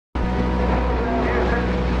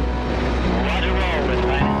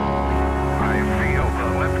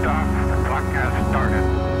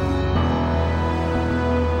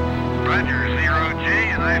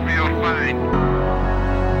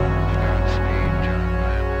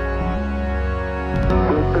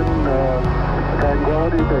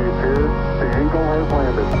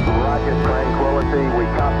Roger, tranquility. We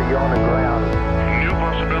copy you on the ground. New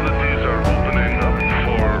possibilities are opening up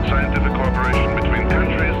for scientific cooperation between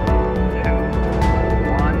countries.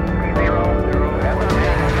 1-0-0.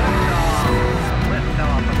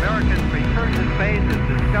 Liftoff. Americans return to space as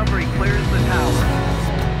Discovery clears the tower.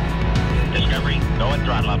 Discovery, go and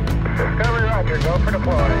throttle up. Discovery, Roger. Go for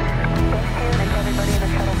deploy. Thanks everybody in the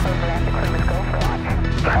shuttle program. The crew is go for launch.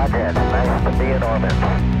 Roger. Nice to be in orbit.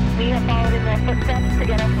 We have followed in their footsteps to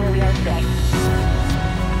get us where we are today.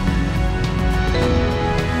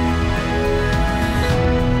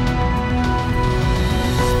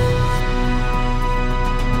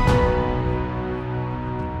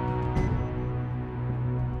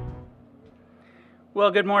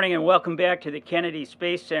 Well, good morning and welcome back to the Kennedy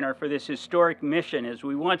Space Center for this historic mission as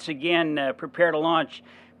we once again prepare to launch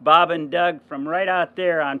Bob and Doug from right out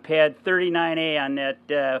there on pad 39A on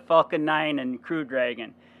that Falcon 9 and Crew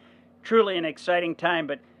Dragon. Truly an exciting time,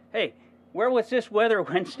 but hey, where was this weather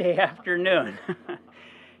Wednesday afternoon?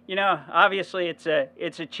 You know, obviously it's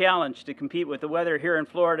a challenge to compete with the weather here in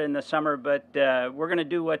Florida in the summer, but we're going to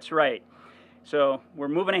do what's right. So we're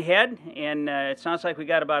moving ahead, and it sounds like we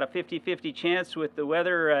got about a 50-50 chance with the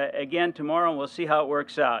weather again tomorrow, and we'll see how it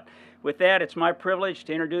works out. With that, it's my privilege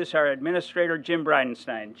to introduce our administrator, Jim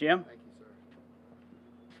Bridenstine. Jim? Thank you, sir.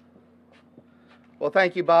 Well,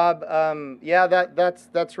 thank you, Bob. Yeah,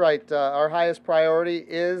 that's right. Our highest priority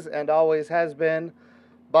is and always has been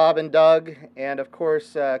Bob and Doug, and of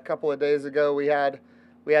course, a couple of days ago we had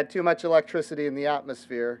too much electricity in the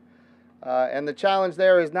atmosphere. And the challenge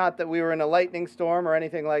there is not that we were in a lightning storm or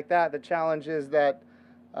anything like that. The challenge is that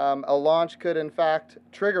a launch could, in fact,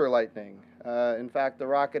 trigger lightning. In fact, the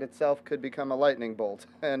rocket itself could become a lightning bolt.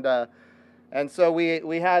 And so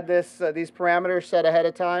we had these parameters set ahead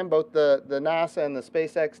of time. Both the NASA and the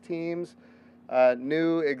SpaceX teams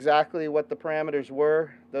knew exactly what the parameters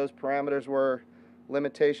were. Those parameters were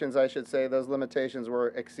limitations, I should say. Those limitations were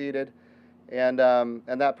exceeded. And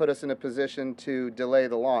that put us in a position to delay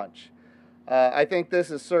the launch. I think this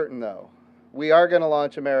is certain, though. We are going to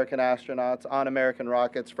launch American astronauts on American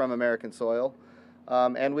rockets from American soil,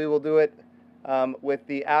 and we will do it with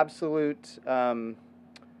the absolute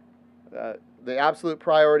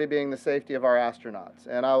priority being the safety of our astronauts.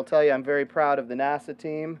 And I will tell you, I'm very proud of the NASA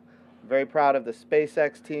team, very proud of the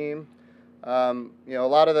SpaceX team. You know, a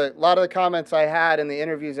lot of the comments I had in the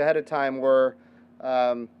interviews ahead of time were,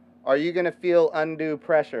 are you going to feel undue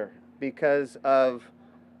pressure because of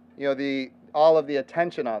all of the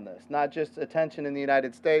attention on this, not just attention in the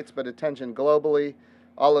United States, but attention globally,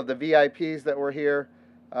 all of the VIPs that were here.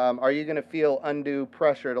 Are you going to feel undue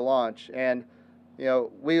pressure to launch? And, you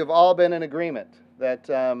know, we have all been in agreement that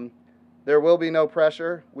there will be no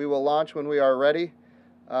pressure. We will launch when we are ready.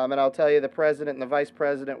 And I'll tell you, the President and the Vice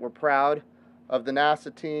President were proud of the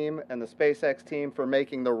NASA team and the SpaceX team for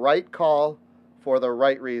making the right call for the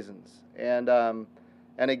right reasons. And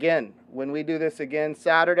again, when we do this again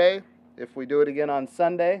Saturday, if we do it again on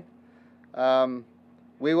Sunday,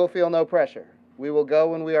 we will feel no pressure. We will go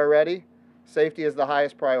when we are ready. Safety is the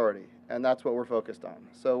highest priority, and that's what we're focused on.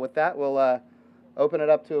 So with that, we'll open it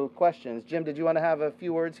up to questions. Jim, did you want to have a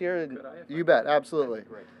few words here? You bet, absolutely.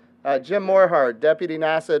 Jim Morehart, Deputy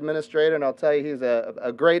NASA Administrator, and I'll tell you he's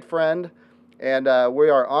a great friend, and we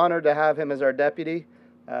are honored to have him as our deputy.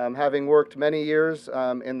 Having worked many years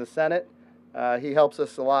in the Senate, he helps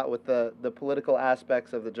us a lot with the political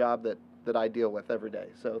aspects of the job that I deal with every day.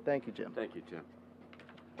 So thank you, Jim. Thank you, Jim.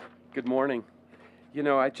 Good morning. You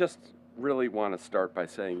know, I just really want to start by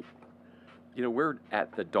saying, you know, we're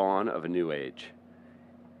at the dawn of a new age,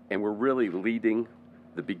 and we're really leading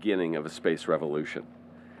the beginning of a space revolution.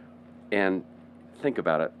 And think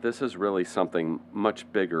about it, this is really something much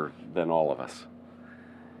bigger than all of us.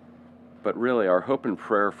 But really, our hope and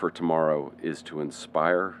prayer for tomorrow is to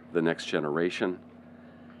inspire the next generation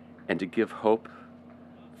and to give hope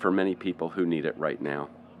for many people who need it right now,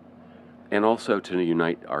 and also to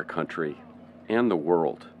unite our country and the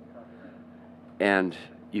world. And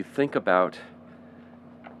you think about,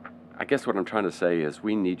 I guess what I'm trying to say is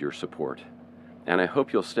we need your support. And I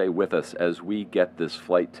hope you'll stay with us as we get this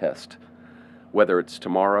flight test, whether it's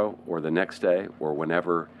tomorrow or the next day or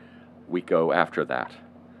whenever we go after that.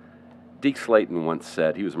 Deke Slayton once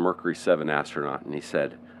said, he was a Mercury 7 astronaut, and he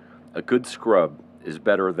said, a good scrub is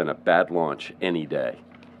better than a bad launch any day.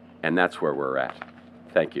 And that's where we're at.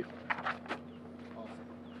 Thank you.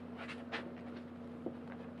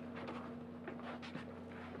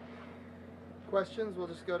 Questions? We'll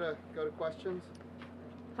just go to questions.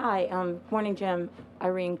 Hi, morning, Jim.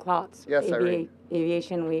 Irene Klotz. Yes, Irene.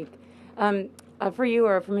 Aviation Week. For you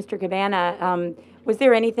or for Mr. Cabana, Was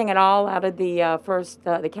there anything at all out of the first,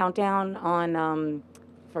 the countdown on,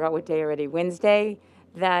 forgot what day already, Wednesday,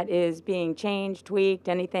 that is being changed, tweaked,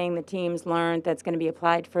 anything the teams learned that's going to be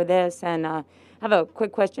applied for this? And I have a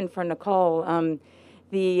quick question for Nicole.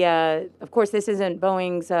 Of course, this isn't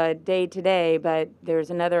Boeing's day today, but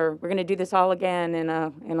there's another, we're going to do this all again in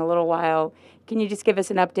a little while. Can you just give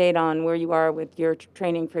us an update on where you are with your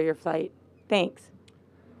training for your flight? Thanks.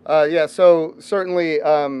 Yeah, so certainly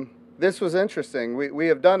this was interesting. We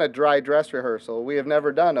have done a dry dress rehearsal. We have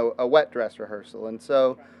never done a wet dress rehearsal. And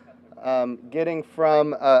so getting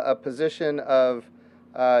from a position of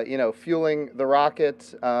fueling the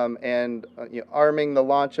rocket and arming the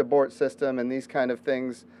launch abort system and these kind of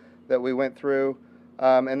things that we went through,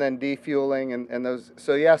 and then defueling and those.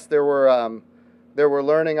 So yes, there were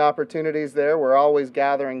learning opportunities there. We're always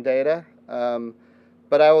gathering data.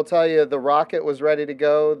 But I will tell you, the rocket was ready to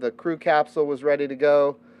go. The crew capsule was ready to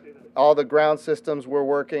go. All the ground systems were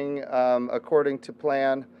working according to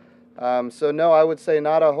plan. So no, I would say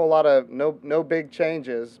not a whole lot of, no big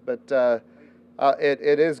changes, but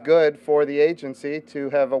it is good for the agency to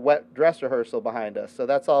have a wet dress rehearsal behind us. So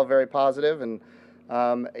that's all very positive, and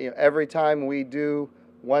every time we do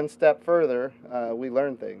one step further, we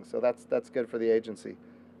learn things. So that's good for the agency.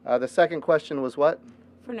 The second question was what?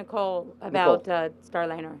 For Nicole about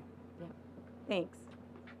Starliner. Yeah. Thanks.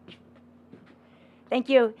 Thank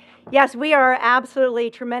you. Yes, we are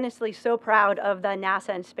absolutely tremendously so proud of the NASA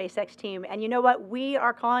and SpaceX team. And you know what? We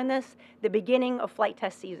are calling this the beginning of flight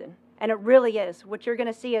test season. And it really is. What you're going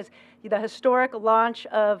to see is the historic launch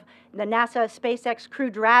of the NASA SpaceX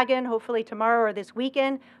Crew Dragon, hopefully tomorrow or this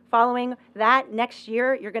weekend. Following that, next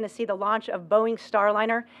year, you're going to see the launch of Boeing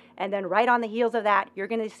Starliner. And then right on the heels of that, you're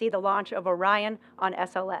going to see the launch of Orion on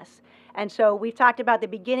SLS. And so we've talked about the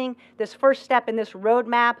beginning, this first step in this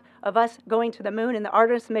roadmap of us going to the moon in the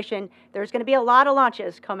Artemis mission. There's going to be a lot of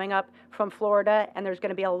launches coming up from Florida, and there's going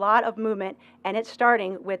to be a lot of movement, and it's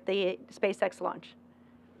starting with the SpaceX launch.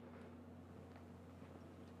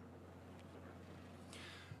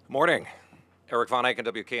 Morning. Eric Von Eyck,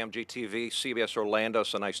 WKMG TV, CBS Orlando.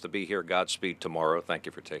 So nice to be here. Godspeed tomorrow. Thank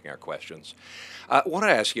you for taking our questions. I wanted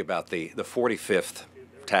to ask you about the 45th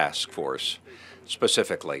Task Force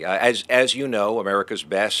specifically. As you know, America's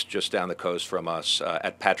Best, just down the coast from us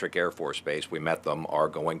at Patrick Air Force Base, we met them, are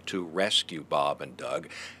going to rescue Bob and Doug.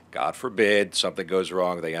 God forbid something goes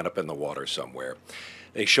wrong, they end up in the water somewhere.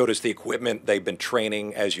 They showed us the equipment. They've been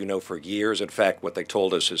training, as you know, for years. In fact, what they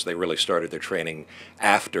told us is they really started their training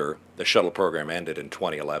after the shuttle program ended in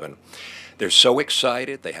 2011. They're so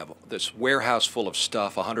excited. They have this warehouse full of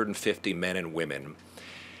stuff, 150 men and women.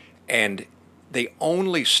 And they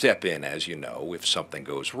only step in, as you know, if something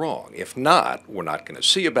goes wrong. If not, we're not going to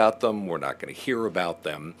see about them. We're not going to hear about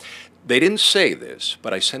them. They didn't say this,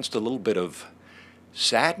 but I sensed a little bit of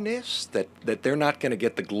sadness that they're not going to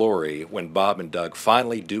get the glory when Bob and Doug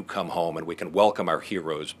finally do come home and we can welcome our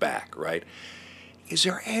heroes back, right? Is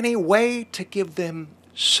there any way to give them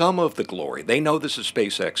some of the glory? They know this is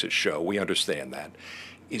SpaceX's show. We understand that.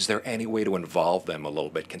 Is there any way to involve them a little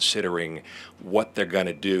bit, considering what they're going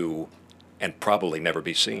to do and probably never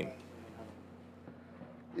be seen?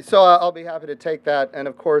 So I'll be happy to take that. And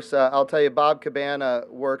of course, I'll tell you, Bob Cabana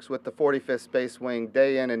works with the 45th Space Wing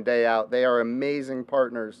day in and day out. They are amazing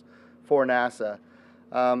partners for NASA.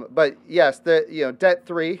 But yes, Det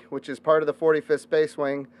 3, which is part of the 45th Space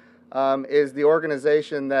Wing, is the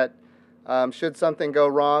organization that, should something go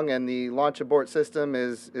wrong and the launch abort system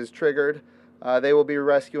is triggered, they will be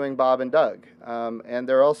rescuing Bob and Doug. And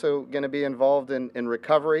they're also going to be involved in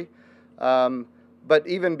recovery. But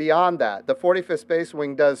even beyond that, the 45th Space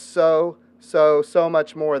Wing does so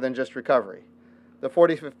much more than just recovery. The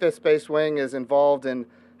 45th Space Wing is involved in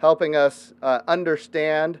helping us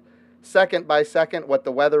understand second by second what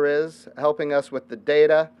the weather is, helping us with the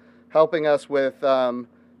data, helping us with the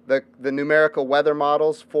numerical weather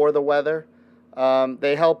models for the weather.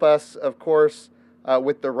 They help us, of course,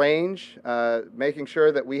 with the range, making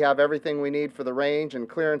sure that we have everything we need for the range and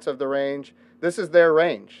clearance of the range. This is their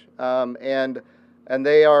range, and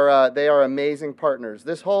they are amazing partners.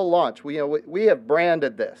 This whole launch, we have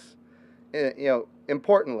branded this.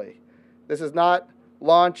 Importantly, this is not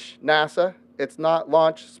Launch NASA. It's not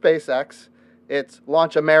Launch SpaceX. It's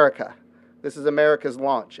Launch America. This is America's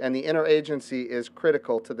launch, and the interagency is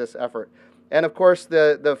critical to this effort. And of course,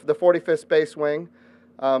 the 45th Space Wing,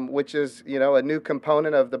 which is a new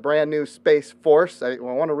component of the brand new Space Force. I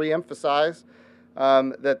want to reemphasize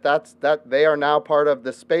that they are now part of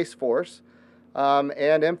the Space Force,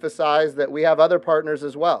 and emphasize that we have other partners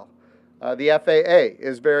as well. The FAA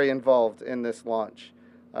is very involved in this launch.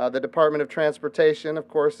 The Department of Transportation, of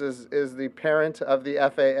course, is the parent of the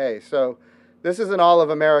FAA. So this is an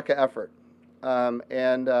all-of-America effort.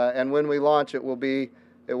 And when we launch, it will be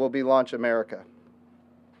Launch America.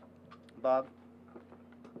 Bob?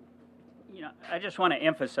 You know, I just want to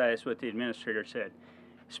emphasize what the administrator said.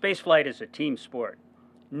 Spaceflight is a team sport.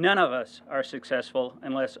 None of us are successful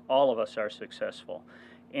unless all of us are successful.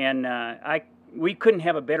 And we couldn't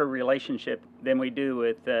have a better relationship than we do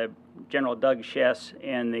with General Doug Shess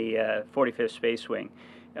and the 45th Space Wing.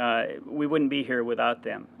 We wouldn't be here without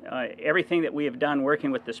them. Everything that we have done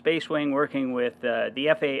working with the Space Wing, working with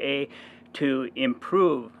the FAA to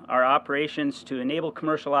improve our operations, to enable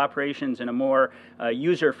commercial operations in a more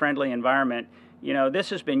user-friendly environment, you know, this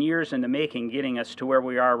has been years in the making, getting us to where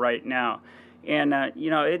we are right now. And, you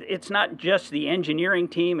know, it's not just the engineering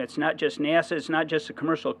team, it's not just NASA, it's not just the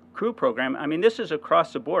commercial crew program. I mean, this is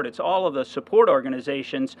across the board. It's all of the support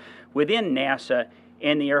organizations within NASA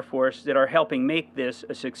and the Air Force that are helping make this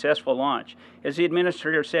a successful launch. As the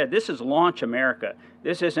administrator said, this is Launch America.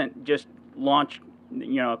 This isn't just launch,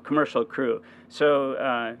 you know, commercial crew.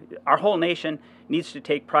 So our whole nation needs to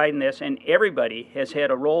take pride in this, and everybody has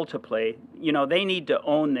had a role to play. You know, they need to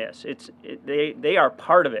own this. They are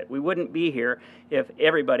part of it. We wouldn't be here if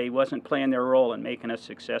everybody wasn't playing their role in making us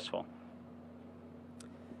successful.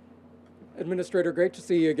 Administrator, great to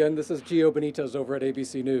see you again. This is Gio Benitez over at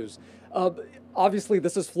ABC News. Obviously,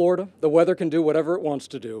 this is Florida. The weather can do whatever it wants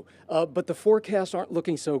to do, but the forecasts aren't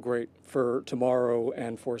looking so great for tomorrow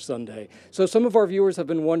and for Sunday. So some of our viewers have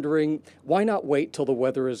been wondering, why not wait till the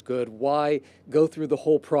weather is good? Why go through the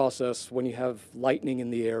whole process when you have lightning in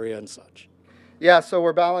the area and such? Yeah, so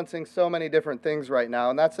we're balancing so many different things right now,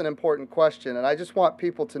 and that's an important question. And I just want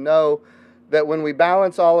people to know that when we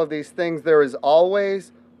balance all of these things, there is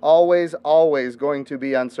always going to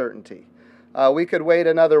be uncertainty. We could wait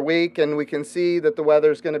another week and we can see that the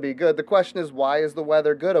weather's going to be good. The question is, why is the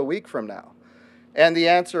weather good a week from now? And the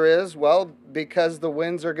answer is, well, because the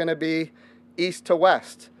winds are going to be east to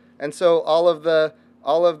west. And so all of the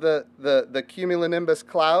cumulonimbus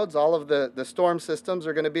clouds, all of the storm systems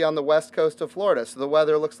are going to be on the west coast of Florida. So the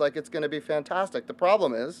weather looks like it's going to be fantastic. The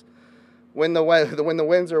problem is, when the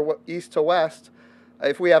winds are east to west,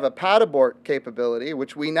 if we have a pad abort capability,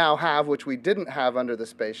 which we now have, which we didn't have under the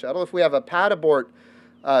space shuttle, if we have a pad abort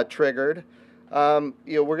triggered, you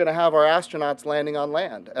know, we're going to have our astronauts landing on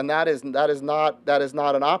land, and that is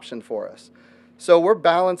not an option for us. So we're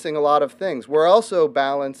balancing a lot of things. We're also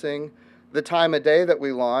balancing the time of day that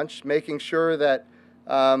we launch, making sure that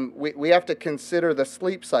we have to consider the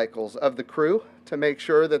sleep cycles of the crew to make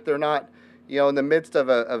sure that they're not, you know, in the midst of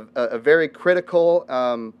a very critical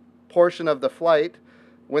portion of the flight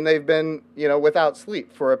when they've been, you know, without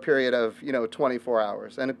sleep for a period of, you know, 24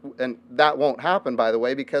 hours. And that won't happen, by the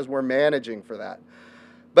way, because we're managing for that.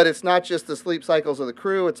 But it's not just the sleep cycles of the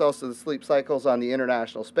crew, it's also the sleep cycles on the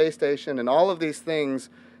International Space Station, and all of these things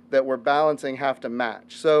that we're balancing have to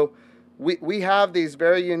match. So we have these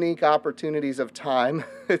very unique opportunities of time.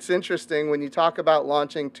 It's interesting, when you talk about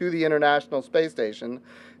launching to the International Space Station,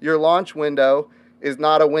 your launch window is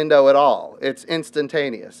not a window at all. It's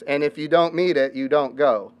instantaneous. And if you don't meet it, you don't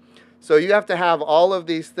go. So you have to have all of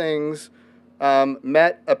these things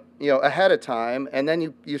met ahead of time, and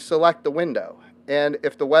then you select the window. And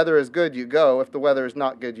if the weather is good, you go. If the weather is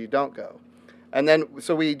not good, you don't go. And then,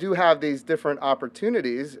 so we do have these different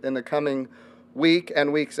opportunities in the coming week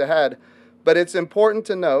and weeks ahead. But it's important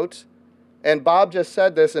to note, and Bob just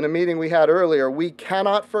said this in a meeting we had earlier, we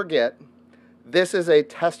cannot forget this is a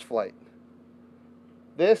test flight.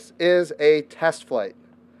 This is a test flight.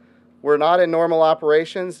 We're not in normal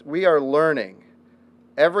operations. We are learning.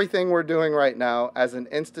 Everything we're doing right now as an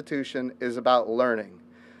institution is about learning.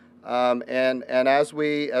 And as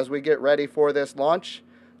we get ready for this launch,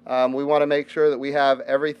 we want to make sure that we have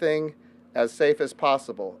everything as safe as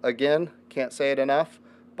possible. Again, can't say it enough,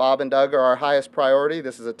 Bob and Doug are our highest priority.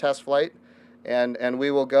 This is a test flight, and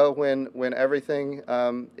we will go when everything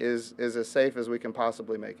is as safe as we can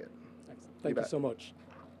possibly make it. Thank you so much.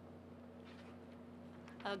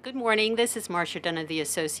 Good morning. This is Marcia Dunn of the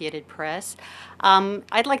Associated Press.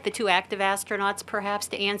 I'd like the two active astronauts perhaps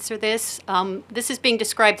to answer this. This is being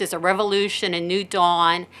described as a revolution, a new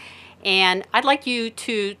dawn, and I'd like you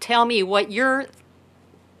to tell me what your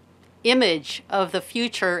image of the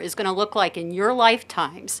future is going to look like in your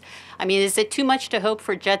lifetimes. I mean, is it too much to hope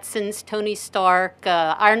for Jetsons, Tony Stark,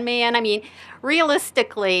 Iron Man? I mean,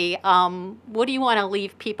 realistically, what do you want to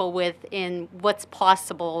leave people with in what's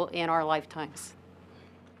possible in our lifetimes?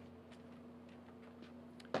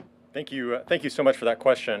 Thank you so much for that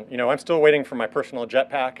question. You know, I'm still waiting for my personal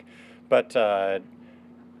jetpack, but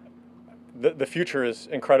the future is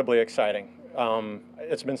incredibly exciting.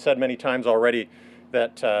 It's been said many times already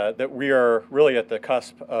that we are really at the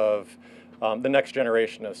cusp of the next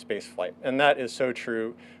generation of spaceflight, and that is so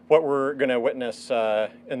true. What we're going to witness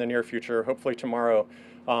in the near future, hopefully tomorrow,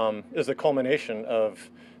 is the culmination of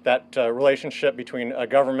that relationship between a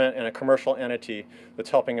government and a commercial entity that's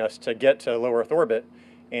helping us to get to low Earth orbit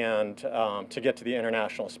and to get to the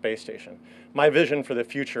International Space Station. My vision for the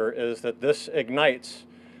future is that this ignites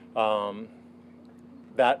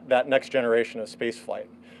that next generation of spaceflight.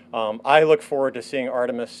 I look forward to seeing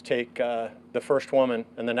Artemis take the first woman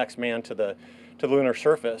and the next man to the lunar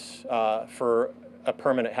surface for a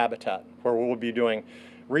permanent habitat, where we'll be doing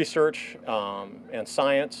research and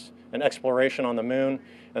science and exploration on the moon,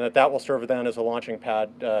 and that will serve then as a launching pad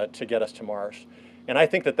to get us to Mars. And I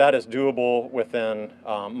think that is doable within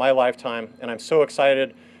my lifetime, and I'm so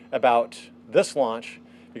excited about this launch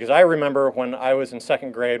because I remember when I was in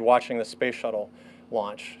second grade watching the space shuttle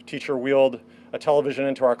launch. Teacher wheeled a television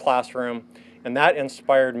into our classroom, and that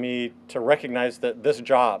inspired me to recognize that this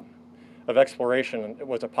job of exploration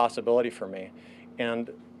was a possibility for me.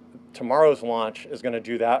 And tomorrow's launch is going to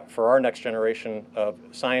do that for our next generation of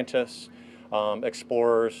scientists,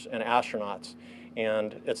 explorers, and astronauts.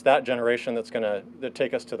 And it's that generation that's going to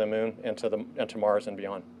take us to the moon and to Mars and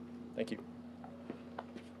beyond. Thank you.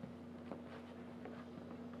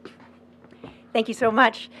 Thank you so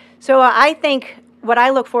much. So I think what I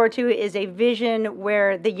look forward to is a vision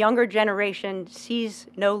where the younger generation sees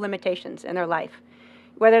no limitations in their life,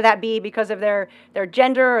 whether that be because of their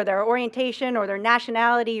gender or their orientation or their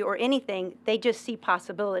nationality or anything. They just see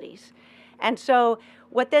possibilities. And so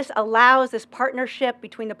what this allows, this partnership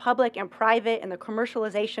between the public and private and the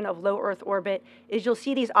commercialization of low Earth orbit, is you'll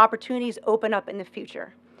see these opportunities open up in the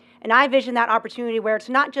future. And I vision that opportunity where it's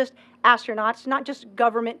not just astronauts, not just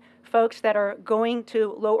government folks that are going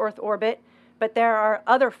to low Earth orbit, but there are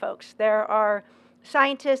other folks. There are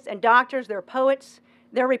scientists and doctors, there are poets,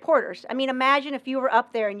 there are reporters. I mean, imagine if you were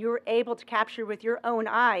up there and you were able to capture with your own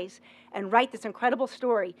eyes and write this incredible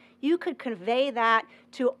story. You could convey that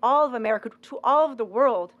to all of America, to all of the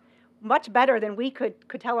world, much better than we could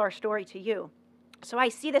tell our story to you. So I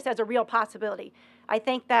see this as a real possibility. I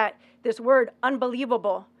think that this word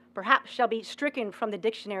unbelievable perhaps shall be stricken from the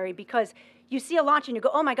dictionary, because you see a launch and you go,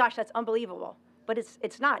 oh my gosh, that's unbelievable. But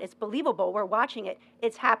it's not. It's believable. We're watching it.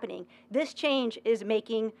 It's happening. This change is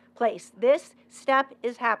making place. This step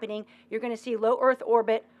is happening. You're going to see low Earth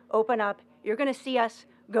orbit open up. You're going to see us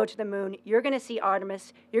go to the moon. You're going to see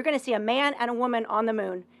Artemis. You're going to see a man and a woman on the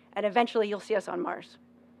moon. And eventually you'll see us on Mars.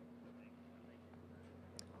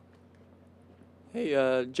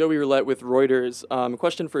 Hey, Joey Roulette with Reuters. A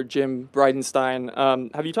question for Jim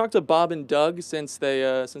Bridenstine. Have you talked to Bob and Doug since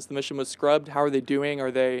the mission was scrubbed? How are they doing?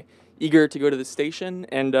 Are they eager to go to the station?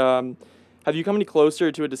 And have you come any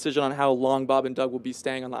closer to a decision on how long Bob and Doug will be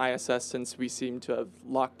staying on the ISS, since we seem to have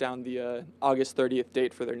locked down the August 30th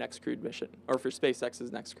date for their next crewed mission, or for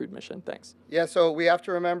SpaceX's next crewed mission? Thanks. Yeah, so we have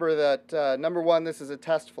to remember that, number one, this is a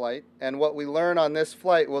test flight, and what we learn on this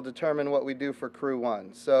flight will determine what we do for Crew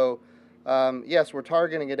 1. So, yes, we're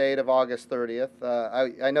targeting a date of August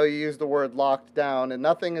 30th. I know you used the word locked down, and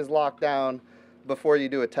nothing is locked down before you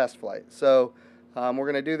do a test flight. So we're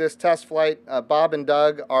going to do this test flight. Bob and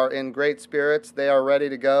Doug are in great spirits. They are ready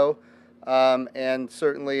to go, and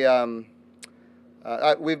certainly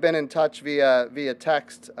we've been in touch via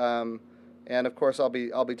text, and of course I'll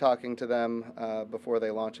be talking to them before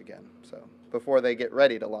they launch again. So before they get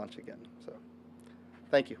ready to launch again. So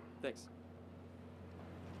thank you. Thanks.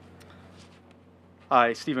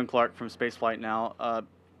 Hi, Stephen Clark from Spaceflight Now.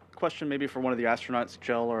 Question maybe for one of the astronauts,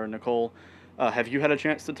 Jill or Nicole. Have you had a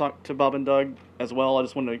chance to talk to Bob and Doug as well? I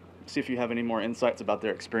just wanted to see if you have any more insights about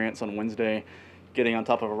their experience on Wednesday, getting on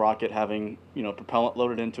top of a rocket, having propellant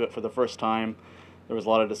loaded into it for the first time. There was a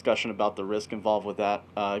lot of discussion about the risk involved with that,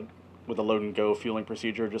 with the load and go fueling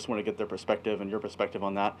procedure. Just want to get their perspective and your perspective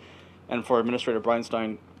on that. And for Administrator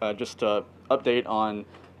Bridenstine, just an update on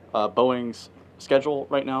Boeing's schedule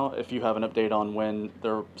right now, if you have an update on when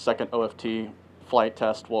their second OFT flight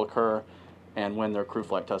test will occur and when their crew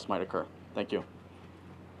flight test might occur. Thank you.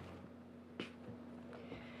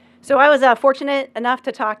 So I was fortunate enough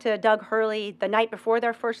to talk to Doug Hurley the night before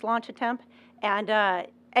their first launch attempt, and I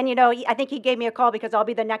think he gave me a call because I'll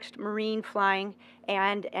be the next Marine flying,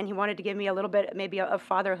 and he wanted to give me a little bit maybe of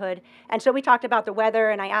fatherhood. And so we talked about the weather,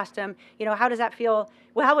 and I asked him, how does that feel?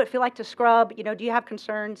 Well, how would it feel like to scrub? Do you have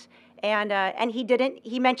concerns? And he didn't.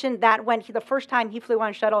 He mentioned that when the first time he flew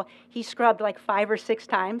on shuttle, he scrubbed like 5 or 6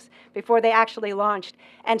 times before they actually launched.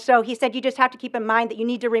 And so he said, you just have to keep in mind that you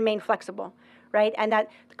need to remain flexible, right? And that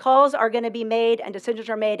calls are going to be made and decisions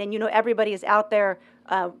are made, and everybody is out there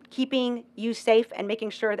keeping you safe and making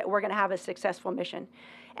sure that we're going to have a successful mission.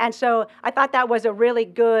 And so I thought that was a really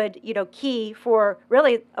good, key for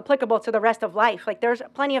really applicable to the rest of life. Like, there's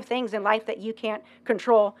plenty of things in life that you can't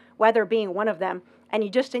control, weather being one of them. And you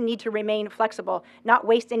just need to remain flexible, not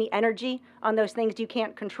waste any energy on those things you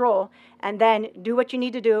can't control, and then do what you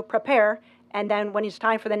need to do, prepare, and then when it's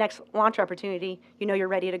time for the next launch opportunity, you're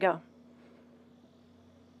ready to go.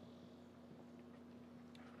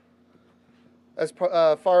 As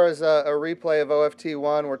far as a replay of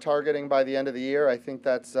OFT1, we're targeting by the end of the year. I think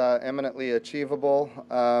that's eminently achievable.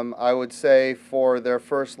 I would say for their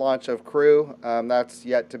first launch of crew, that's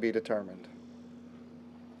yet to be determined.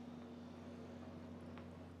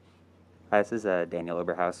 Hi, this is Daniel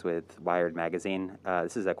Oberhaus with Wired Magazine.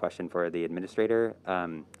 This is a question for the administrator.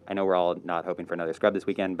 I know we're all not hoping for another scrub this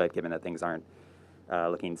weekend, but given that things aren't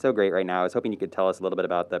looking so great right now, I was hoping you could tell us a little bit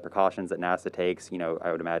about the precautions that NASA takes. I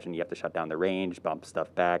would imagine you have to shut down the range, bump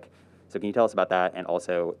stuff back. So can you tell us about that, and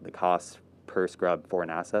also the costs per scrub for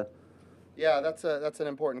NASA? Yeah, that's an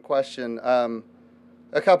important question.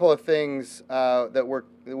 A couple of things that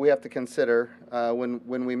we have to consider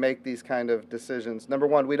when we make these kind of decisions. Number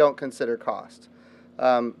one, we don't consider cost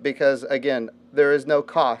because, again, there is no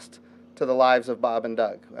cost to the lives of Bob and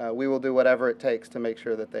Doug. We will do whatever it takes to make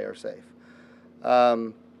sure that they are safe.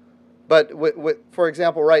 But for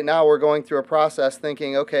example, right now we're going through a process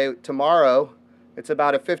thinking, okay, tomorrow it's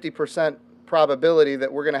about a 50% probability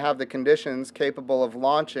that we're going to have the conditions capable of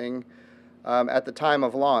launching at the time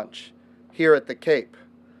of launch here at the Cape.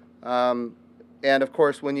 And of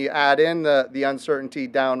course, when you add in the uncertainty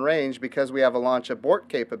downrange, because we have a launch abort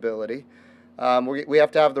capability, we have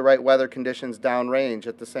to have the right weather conditions downrange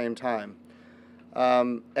at the same time.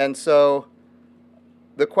 And so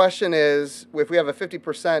the question is, if we have a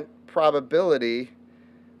 50% probability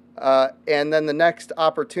and then the next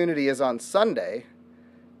opportunity is on Sunday,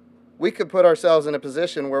 we could put ourselves in a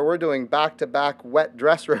position where we're doing back-to-back wet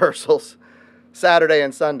dress rehearsals Saturday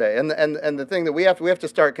and Sunday. And the thing that we have to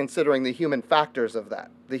start considering the human factors of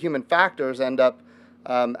that. The human factors end up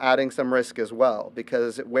adding some risk as well,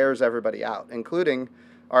 because it wears everybody out, including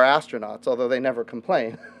our astronauts, although they never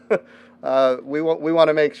complain. We want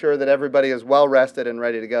to make sure that everybody is well rested and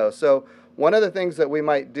ready to go. So one of the things that we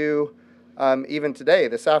might do even today,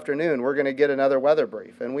 this afternoon, we're going to get another weather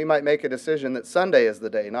brief, and we might make a decision that Sunday is the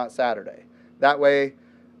day, not Saturday. That way,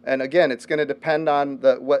 and again, it's going to depend on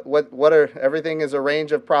everything is a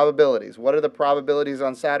range of probabilities. What are the probabilities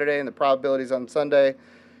on Saturday and the probabilities on Sunday?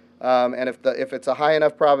 And if it's a high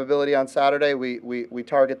enough probability on Saturday, we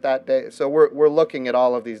target that day. So we're looking at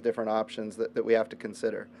all of these different options that we have to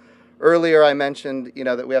consider. Earlier, I mentioned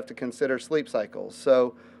that we have to consider sleep cycles.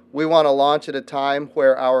 So we want to launch at a time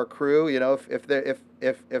where our crew, if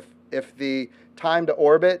the time to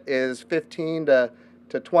orbit is 15 to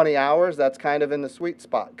 20 hours, that's kind of in the sweet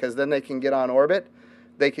spot, because then they can get on orbit,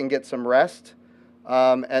 they can get some rest,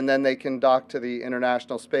 and then they can dock to the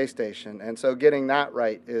International Space Station. And so getting that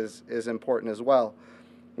right is important as well.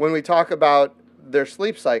 When we talk about their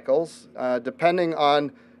sleep cycles, depending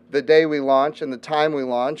on the day we launch and the time we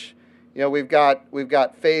launch, we've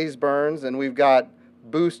got phase burns and we've got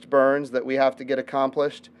boost burns that we have to get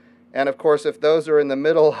accomplished. And of course, if those are in the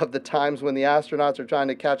middle of the times when the astronauts are trying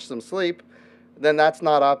to catch some sleep, then that's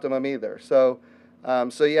not optimum either. So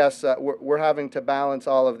yes, we're having to balance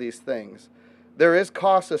all of these things. There is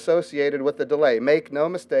cost associated with the delay. Make no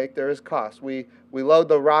mistake, there is cost. We load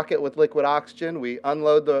the rocket with liquid oxygen. We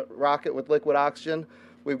unload the rocket with liquid oxygen.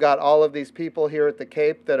 We've got all of these people here at the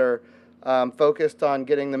Cape that are focused on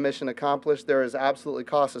getting the mission accomplished. There is absolutely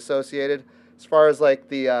cost associated. As far as like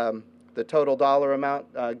the total dollar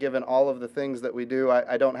amount, given all of the things that we do,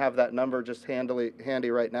 I don't have that number just handy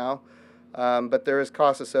right now. But there is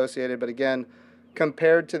cost associated. But again,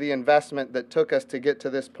 compared to the investment that took us to get to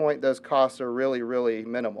this point, those costs are really, really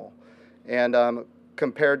minimal. And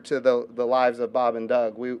compared to the lives of Bob and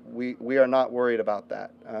Doug, we are not worried about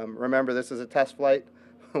that. Remember, this is a test flight.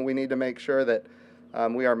 We need to make sure that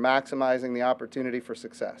we are maximizing the opportunity for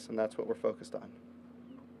success, and that's what we're focused on.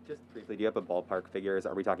 Just briefly, do you have a ballpark figures?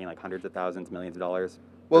 Are we talking like hundreds of thousands, millions of dollars?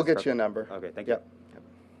 We'll get you a number. Okay, thank you. Yep.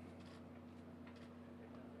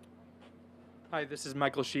 Hi, this is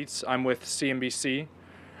Michael Sheets. I'm with CNBC.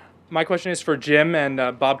 My question is for Jim,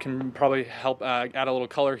 and Bob can probably help add a little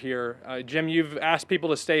color here. Jim, you've asked people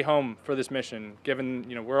to stay home for this mission, given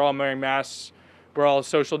we're all wearing masks, we're all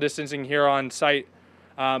social distancing here on site,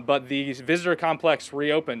 but the visitor complex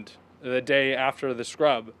reopened the day after the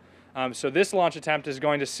scrub. So this launch attempt is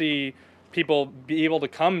going to see people be able to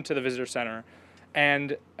come to the visitor center.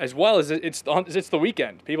 And as well as it's the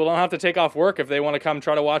weekend. People don't have to take off work if they want to come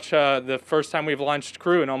try to watch the first time we've launched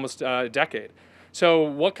Crew in almost a decade. So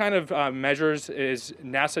what kind of measures is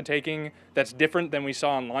NASA taking that's different than we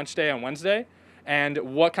saw on launch day on Wednesday? And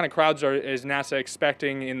what kind of crowds is NASA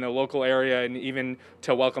expecting in the local area and even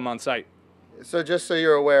to welcome on site? So just so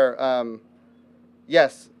you're aware,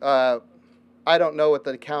 yes, I don't know what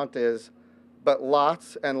the count is, but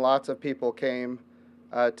lots and lots of people came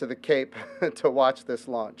to the Cape to watch this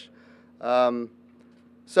launch.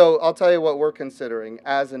 So I'll tell you what we're considering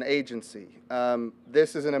as an agency.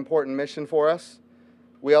 This is an important mission for us.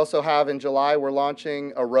 We also have in July, we're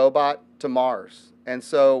launching a robot to Mars. And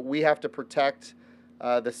so we have to protect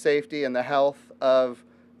the safety and the health of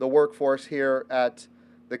the workforce here at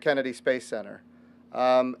the Kennedy Space Center.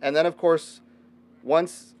 And then, of course,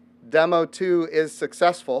 once Demo 2 is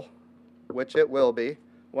successful, which it will be,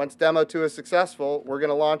 once Demo 2 is successful, we're going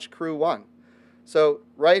to launch Crew 1. So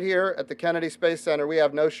right here at the Kennedy Space Center, we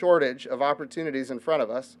have no shortage of opportunities in front of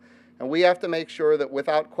us, and we have to make sure that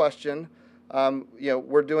without question,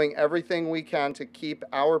 we're doing everything we can to keep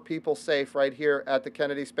our people safe right here at the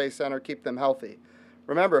Kennedy Space Center, keep them healthy.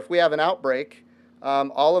 Remember, if we have an outbreak,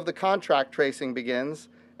 all of the contract tracing begins,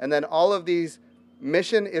 and then all of these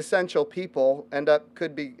mission essential people end up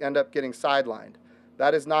getting sidelined.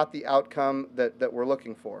 That is not the outcome that we're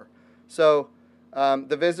looking for. So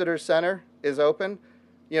the visitor center is open.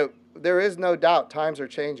 There is no doubt times are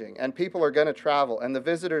changing and people are going to travel, and the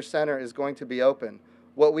visitor center is going to be open.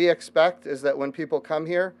 What we expect is that when people come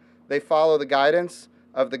here, they follow the guidance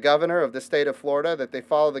of the governor of the state of Florida, that they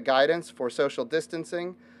follow the guidance for social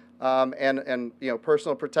distancing and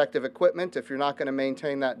personal protective equipment if you're not going to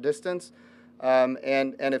maintain that distance. And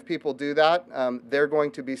if people do that, they're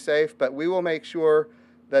going to be safe. But we will make sure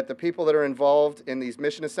that the people that are involved in these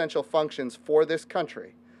mission essential functions for this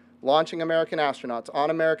country, launching American astronauts on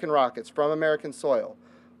American rockets from American soil,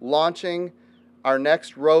 launching our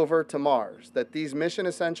next rover to Mars, that these mission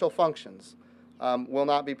essential functions will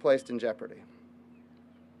not be placed in jeopardy.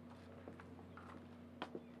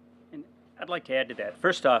 And I'd like to add to that.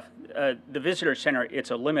 First off, the visitor center, it's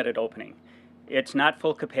a limited opening. It's not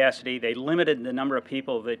full capacity. They limited the number of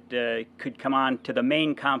people that could come on to the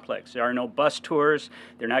main complex. There are no bus tours.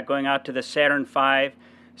 They're not going out to the Saturn V.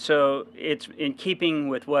 So it's in keeping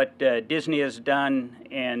with what Disney has done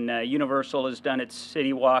and Universal has done at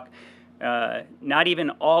City Walk. Not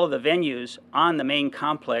even all of the venues on the main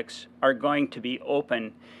complex are going to be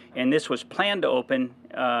open. And this was planned to open.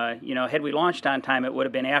 Had we launched on time, it would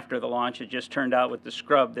have been after the launch. It just turned out with the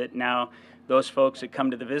scrub that now those folks that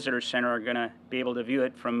come to the visitor center are going to be able to view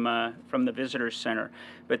it from the visitor center.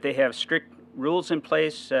 But they have strict rules in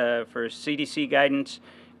place for CDC guidance.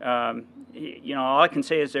 All I can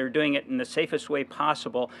say is they're doing it in the safest way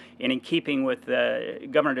possible and in keeping with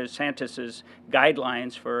Governor DeSantis's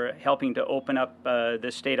guidelines for helping to open up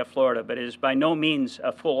the state of Florida. But it is by no means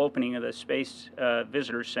a full opening of the Space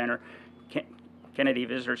Visitor Center, Kennedy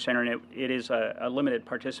Visitor Center, and it is a limited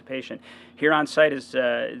participation. Here on site, as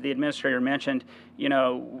the administrator mentioned,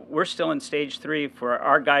 we're still in stage 3 for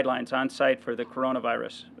our guidelines on site for the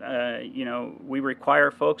coronavirus. We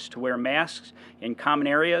require folks to wear masks in common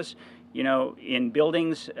areas. In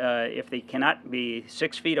buildings, if they cannot be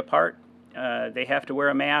 6 feet apart, they have to wear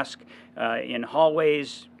a mask in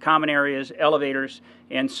hallways, common areas, elevators,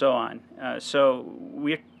 and so on. So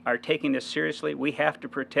we are taking this seriously. We have to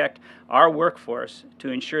protect our workforce to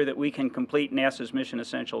ensure that we can complete NASA's mission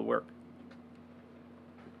essential work.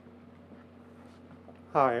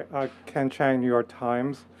 Hi, Ken Chang, New York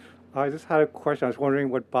Times. I just had a question. I was wondering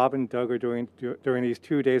what Bob and Doug are doing during these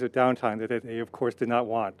 2 days of downtime that they, of course, did not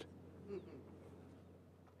want.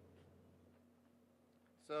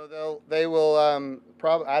 So they will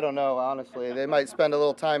probably, I don't know, honestly. They might spend a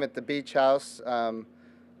little time at the beach house.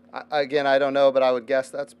 Again, I don't know, but I would guess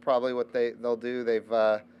that's probably what they'll do.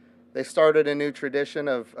 They started a new tradition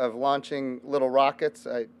of launching little rockets.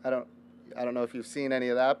 I don't know if you've seen any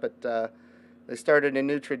of that, but they started a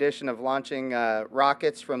new tradition of launching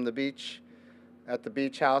rockets from the beach at the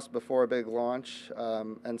beach house before a big launch.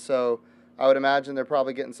 And so I would imagine they're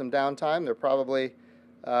probably getting some downtime. They're probably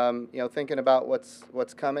thinking about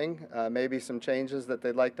what's coming, maybe some changes that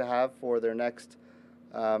they'd like to have for their next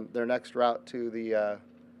route to the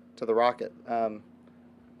rocket.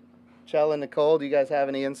 Chell and Nicole, do you guys have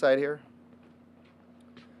any insight here?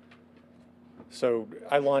 So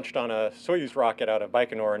I launched on a Soyuz rocket out of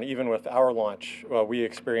Baikonur, and even with our launch, we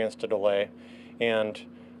experienced a delay. And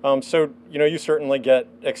so, you certainly get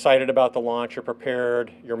excited about the launch, you're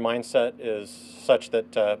prepared, your mindset is such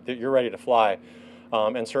that you're ready to fly.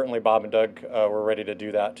 And certainly Bob and Doug were ready to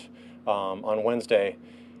do that. on Wednesday.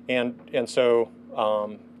 And so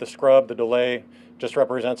the scrub, the delay, just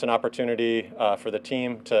represents an opportunity for the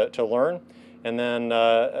team to learn, and then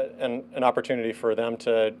an opportunity for them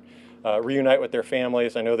to reunite with their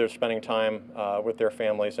families. I know they're spending time with their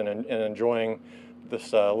families and enjoying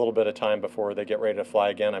this little bit of time before they get ready to fly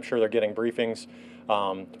again. I'm sure they're getting briefings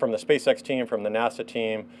from the SpaceX team, from the NASA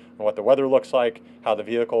team, on what the weather looks like, how the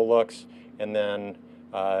vehicle looks, and then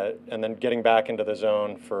getting back into the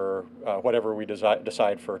zone for whatever we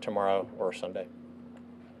decide for tomorrow or Sunday.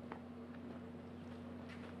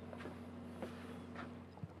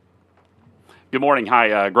 Good morning.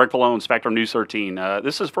 Hi, Greg Falone, Spectrum News 13.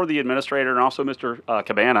 This is for the administrator and also Mr.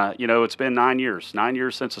 Cabana. You know, it's been 9 years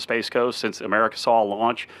since the Space Coast, since America saw a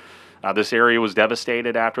launch. This area was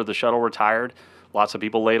devastated after the shuttle retired. Lots of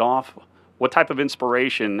people laid off. What type of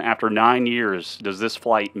inspiration after 9 years does this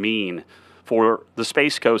flight mean for the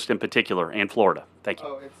Space Coast in particular and Florida? Thank you.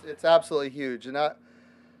 Oh, it's absolutely huge. And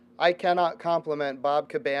I cannot compliment Bob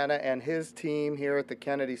Cabana and his team here at the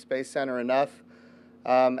Kennedy Space Center enough.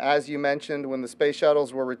 As you mentioned, when the space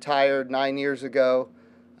shuttles were retired 9 years ago,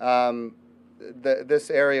 this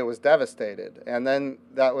area was devastated. And then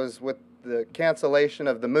that was with the cancellation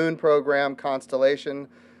of the moon program, Constellation.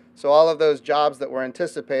 So all of those jobs that were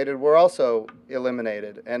anticipated were also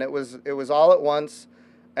eliminated. And it was all at once,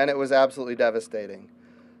 and it was absolutely devastating.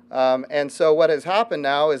 And so what has happened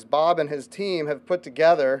now is Bob and his team have put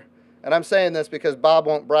together, and I'm saying this because Bob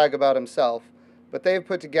won't brag about himself, but they've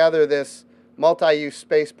put together this multi-use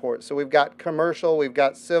spaceport. So we've got commercial, we've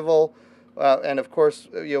got civil, and of course,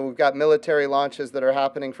 we've got military launches that are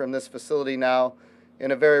happening from this facility now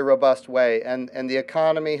in a very robust way. And the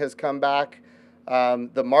economy has come back.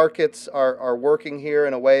 The markets are working here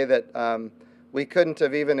in a way that we couldn't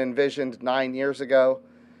have even envisioned 9 years ago.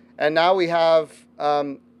 And now we have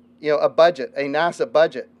a budget, a NASA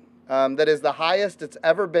budget, that is the highest it's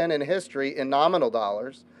ever been in history in nominal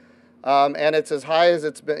dollars. And it's as high as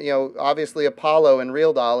it's been. Obviously Apollo in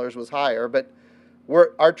real dollars was higher, but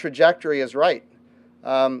our trajectory is right.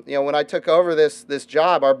 When I took over this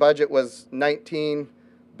job, our budget was $19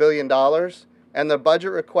 billion, and the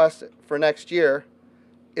budget request for next year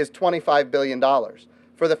is $25 billion.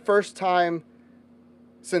 For the first time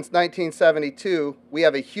since 1972, we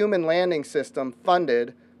have a human landing system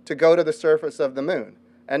funded to go to the surface of the moon,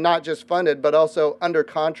 and not just funded, but also under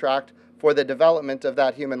contract for the development of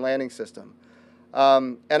that human landing system.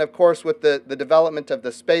 And of course, with the development of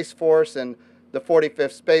the Space Force and the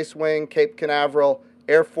 45th Space Wing, Cape Canaveral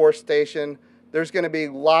Air Force Station, there's going to be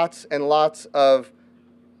lots and lots of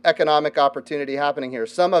economic opportunity happening here.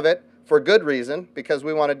 Some of it for good reason, because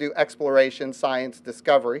we want to do exploration, science,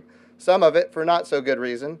 discovery. Some of it for not so good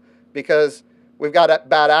reason, because we've got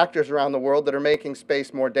bad actors around the world that are making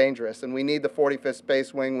space more dangerous. And we need the 45th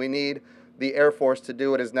Space Wing. We need the Air Force to do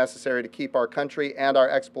what is necessary to keep our country and our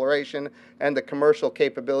exploration and the commercial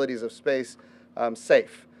capabilities of space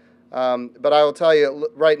safe. But I will tell you,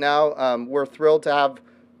 right now, we're thrilled to have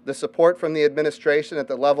the support from the administration at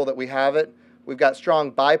the level that we have it. We've got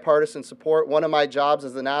strong bipartisan support. One of my jobs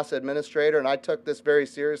as the NASA administrator, and I took this very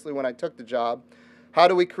seriously when I took the job, how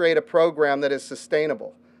do we create a program that is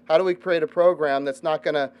sustainable? How do we create a program that's not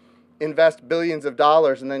going to invest billions of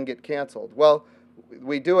dollars and then get canceled? Well,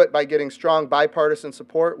 we do it by getting strong bipartisan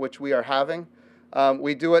support, which we are having.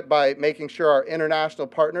 We do it by making sure our international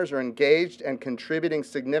partners are engaged and contributing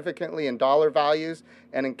significantly in dollar values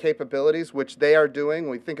and in capabilities, which they are doing.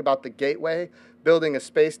 We think about the Gateway, building a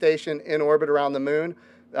space station in orbit around the moon.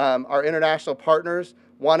 Our international partners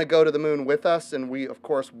want to go to the moon with us, and we, of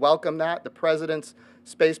course, welcome that. The President's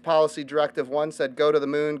Space Policy Directive 1 said go to the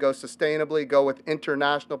moon, go sustainably, go with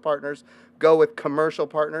international partners, go with commercial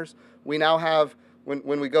partners. We now have,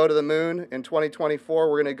 when we go to the moon in 2024,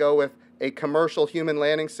 we're going to go with a commercial human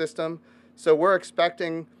landing system. So we're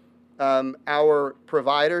expecting our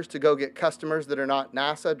providers to go get customers that are not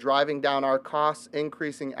NASA, driving down our costs,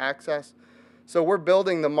 increasing access. So we're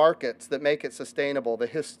building the markets that make it sustainable.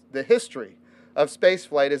 The history of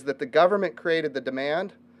spaceflight is that the government created the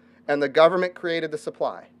demand and the government created the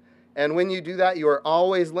supply. And when you do that, you are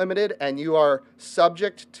always limited and you are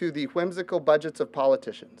subject to the whimsical budgets of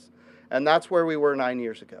politicians. And that's where we were 9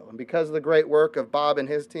 years ago. And because of the great work of Bob and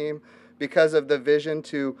his team, because of the vision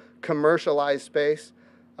to commercialize space,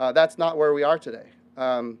 that's not where we are today.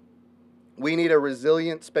 We need a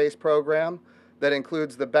resilient space program that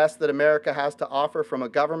includes the best that America has to offer from a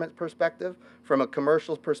government perspective, from a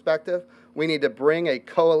commercial perspective. We need to bring a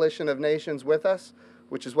coalition of nations with us,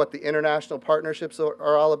 which is what the international partnerships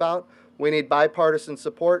are all about. We need bipartisan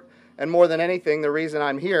support. And more than anything, the reason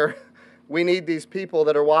I'm here, we need these people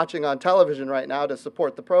that are watching on television right now to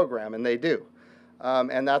support the program, and they do.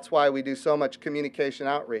 And that's why we do so much communication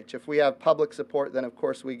outreach. If we have public support, then of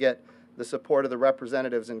course we get the support of the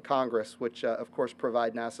representatives in Congress, which of course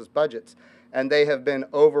provide NASA's budgets. And they have been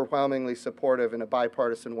overwhelmingly supportive in a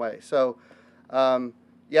bipartisan way. So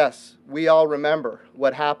yes, we all remember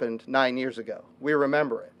what happened 9 years ago. We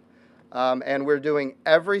remember it. And we're doing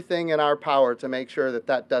everything in our power to make sure that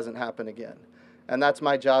that doesn't happen again. And that's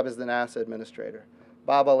my job as the NASA administrator.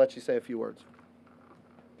 Bob, I'll let you say a few words.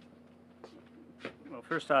 Well,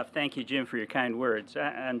 first off, thank you, Jim, for your kind words.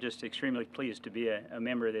 I'm just extremely pleased to be a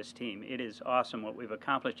member of this team. It is awesome what we've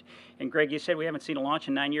accomplished. And Greg, you said we haven't seen a launch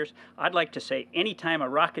in 9 years. I'd like to say anytime a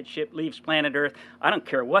rocket ship leaves planet Earth, I don't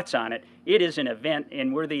care what's on it, it is an event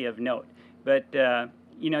and worthy of note. But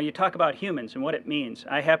you know, you talk about humans and what it means.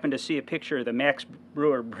 I happened to see a picture of the Max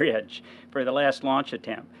Brewer Bridge for the last launch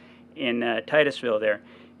attempt in Titusville there.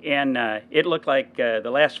 And it looked like the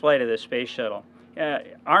last flight of the space shuttle.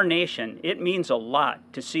 Our nation, it means a lot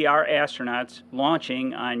to see our astronauts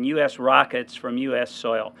launching on U.S. rockets from U.S.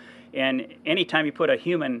 soil. And anytime you put a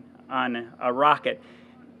human on a rocket,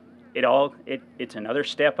 it's another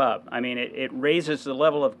step up. I mean, it raises the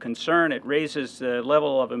level of concern, it raises the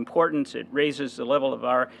level of importance, it raises the level of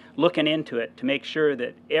our looking into it to make sure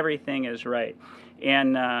that everything is right.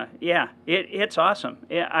 And yeah, it's awesome.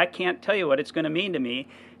 I can't tell you what it's going to mean to me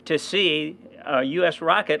to see a U.S.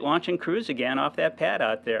 rocket launching crews again off that pad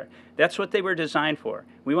out there. That's what they were designed for.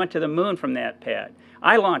 We went to the moon from that pad.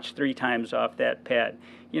 I launched 3 times off that pad.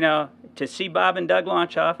 You know, to see Bob and Doug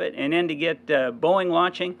launch off it and then to get Boeing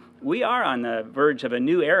launching, we are on the verge of a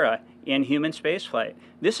new era in human spaceflight.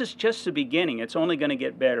 This is just the beginning. It's only going to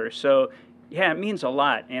get better. So, yeah, it means a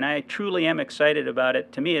lot, and I truly am excited about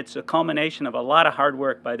it. To me, it's a culmination of a lot of hard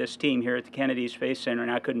work by this team here at the Kennedy Space Center,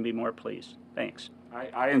 and I couldn't be more pleased. Thanks.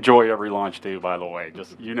 I enjoy every launch too, by the way.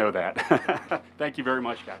 Just you know that. Thank you very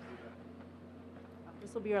much, guys.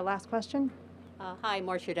 This will be our last question. Hi,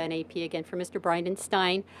 Marcia Dunn, AP again for Mr.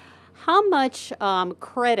 Bridenstine. How much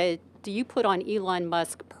credit do you put on Elon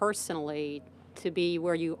Musk personally to be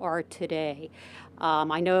where you are today?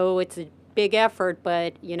 I know it's a big effort,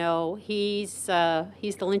 but you know he's the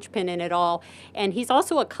linchpin in it all, and he's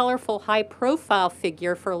also a colorful, high-profile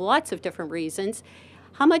figure for lots of different reasons.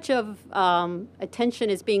 How much of attention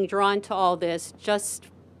is being drawn to all this just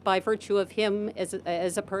by virtue of him as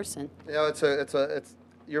a person? You know,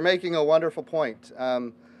 you're making a wonderful point.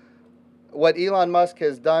 What Elon Musk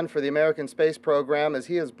has done for the American space program is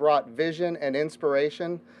he has brought vision and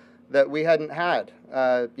inspiration that we hadn't had,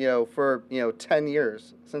 you know, for 10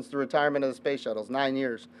 years since the retirement of the space shuttles, 9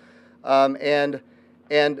 years,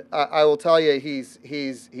 and I will tell you,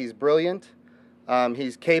 he's brilliant,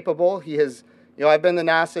 he's capable. He has, you know, I've been the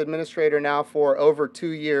NASA administrator now for over 2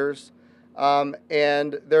 years,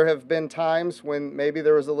 and there have been times when maybe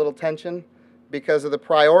there was a little tension because of the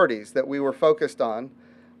priorities that we were focused on.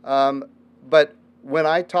 But when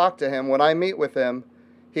I talk to him, when I meet with him,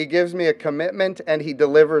 he gives me a commitment and he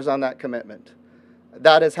delivers on that commitment.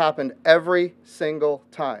 That has happened every single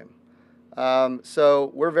time.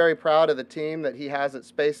 So we're very proud of the team that he has at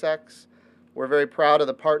SpaceX. We're very proud of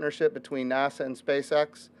the partnership between NASA and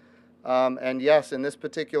SpaceX. And yes, in this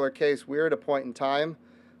particular case, we're at a point in time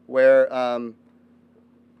where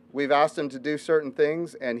we've asked him to do certain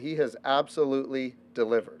things and he has absolutely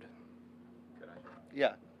delivered.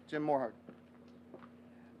 Yeah, Jim Morehart.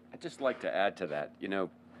 I'd just like to add to that. You know,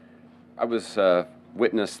 I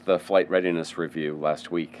witnessed the flight readiness review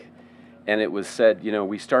last week, and it was said, you know,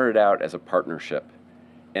 we started out as a partnership,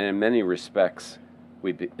 and in many respects,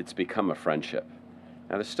 it's become a friendship.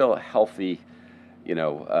 Now, there's still a healthy, you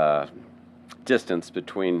know, distance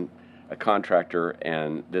between a contractor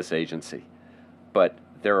and this agency, but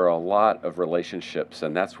there are a lot of relationships,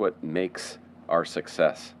 and that's what makes our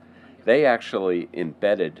success. They actually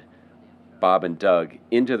embedded Bob and Doug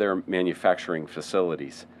into their manufacturing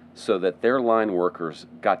facilities so that their line workers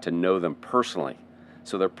got to know them personally.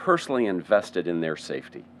 So they're personally invested in their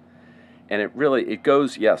safety. And it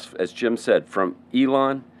goes, yes, as Jim said, from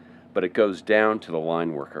Elon, but it goes down to the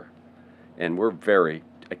line worker. And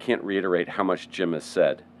I can't reiterate how much Jim has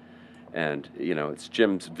said. And, you know, it's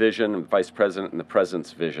Jim's vision, the vice president, and the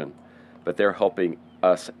president's vision, but they're helping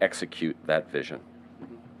us execute that vision.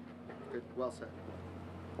 Good. Well said.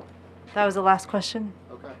 That was the last question.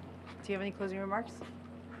 Okay. Do you have any closing remarks?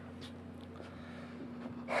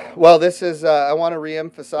 Well, this is, I want to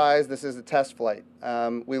reemphasize, this is a test flight.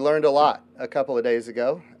 We learned a lot a couple of days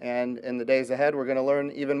ago, and in the days ahead, we're going to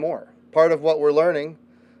learn even more. Part of what we're learning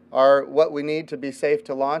are what we need to be safe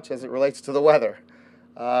to launch as it relates to the weather.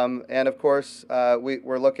 And of course,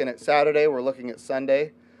 we're looking at Saturday, we're looking at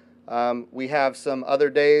Sunday. We have some other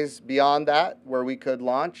days beyond that where we could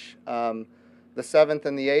launch. The 7th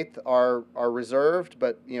and the 8th are reserved,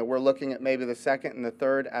 but we're looking at maybe the 2nd and the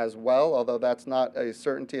 3rd as well, although that's not a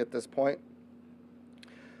certainty at this point.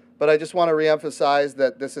 But I just want to reemphasize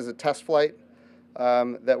that this is a test flight,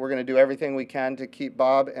 that we're going to do everything we can to keep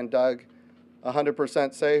Bob and Doug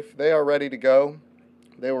 100% safe. They are ready to go.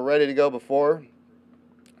 They were ready to go before.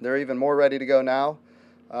 They're even more ready to go now.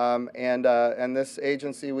 And this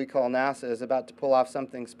agency we call NASA is about to pull off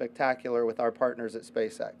something spectacular with our partners at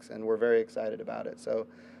SpaceX, and we're very excited about it. So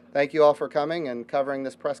thank you all for coming and covering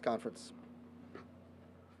this press conference.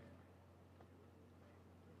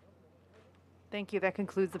 Thank you. That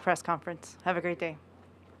concludes the press conference. Have a great day.